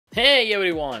Hey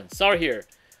everyone, Sar here.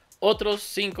 Otros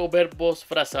 5 verbos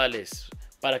frasales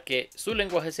para que su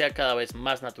lenguaje sea cada vez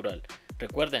más natural.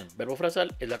 Recuerden, verbo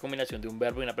frasal es la combinación de un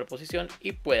verbo y una preposición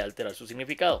y puede alterar su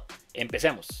significado.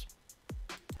 Empecemos.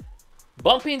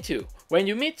 Bump into. When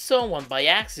you meet someone by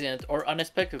accident or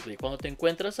unexpectedly. Cuando te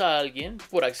encuentras a alguien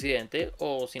por accidente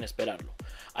o sin esperarlo.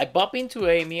 I bump into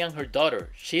Amy and her daughter.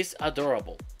 She's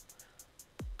adorable.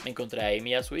 Me encontré a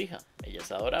Amy y a su hija. Ella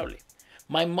es adorable.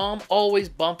 My mom always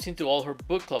bumps into all her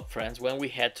book club friends when we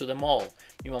head to the mall.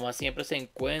 Mi mamá siempre se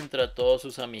encuentra a todos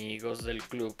sus amigos del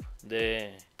club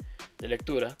de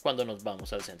lectura cuando nos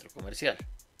vamos al centro comercial.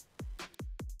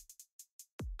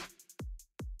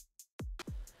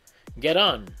 Get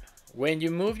on. When you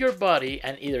move your body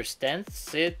and either stand,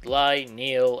 sit, lie,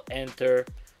 kneel, enter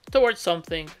towards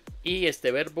something. Y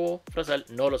este verbo frasal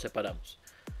no lo separamos.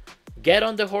 Get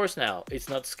on the horse now. It's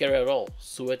not scary at all.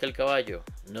 Súbete al caballo.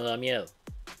 No da miedo.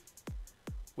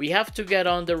 We have to get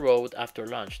on the road after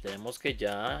lunch. Tenemos que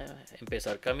ya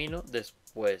empezar camino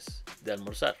después de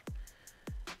almorzar.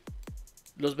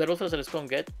 Los verbos frasales con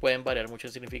get pueden variar mucho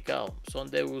en significado. Son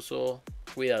de uso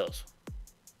cuidadoso.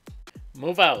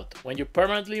 Move out. When you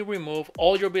permanently remove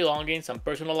all your belongings and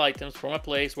personal items from a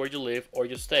place where you live or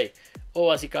you stay. O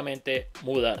básicamente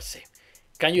mudarse.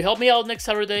 Can you help me out next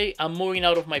Saturday? I'm moving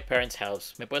out of my parents'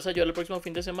 house. ¿Me puedes ayudar el próximo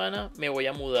fin de semana? Me voy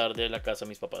a mudar de la casa de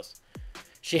mis papás.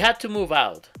 She had to move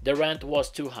out. The rent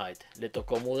was too high. Le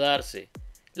tocó mudarse.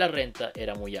 La renta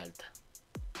era muy alta.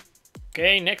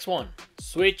 Okay, next one.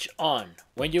 Switch on.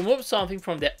 When you move something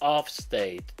from the off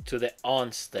state to the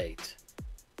on state.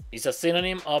 It's a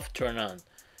synonym of turn on.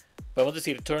 Podemos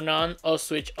decir turn on o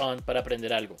switch on para aprender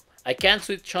algo. I can't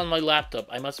switch on my laptop.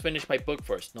 I must finish my book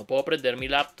first. No puedo prender mi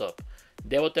laptop.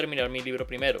 Debo terminar mi libro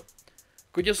primero.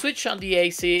 Could you switch on the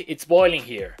AC? It's boiling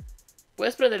here.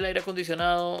 ¿Puedes prender el aire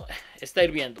acondicionado? Está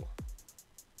hirviendo.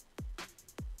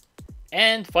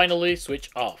 And finally, switch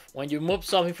off. When you move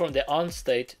something from the on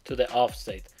state to the off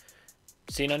state.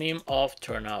 Synonym of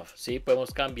turn off. Sí,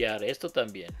 podemos cambiar esto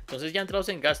también. Entonces ya entrados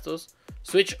en gastos,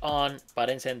 switch on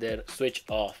para encender, switch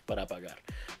off para apagar.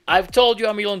 I've told you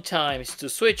a million times to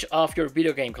switch off your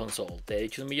video game console. Te he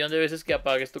dicho un millón de veces que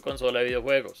apagues tu consola de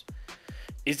videojuegos.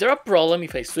 Is there a problem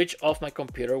if I switch off my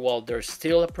computer while there's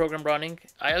still a program running?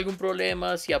 ¿Hay algún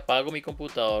problema si apago mi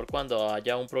computador cuando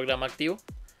haya un programa activo?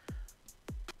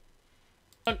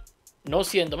 No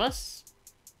siendo más,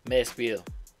 me despido.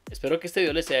 Espero que este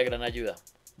video les sea de gran ayuda.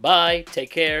 Bye, take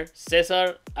care,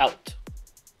 César out.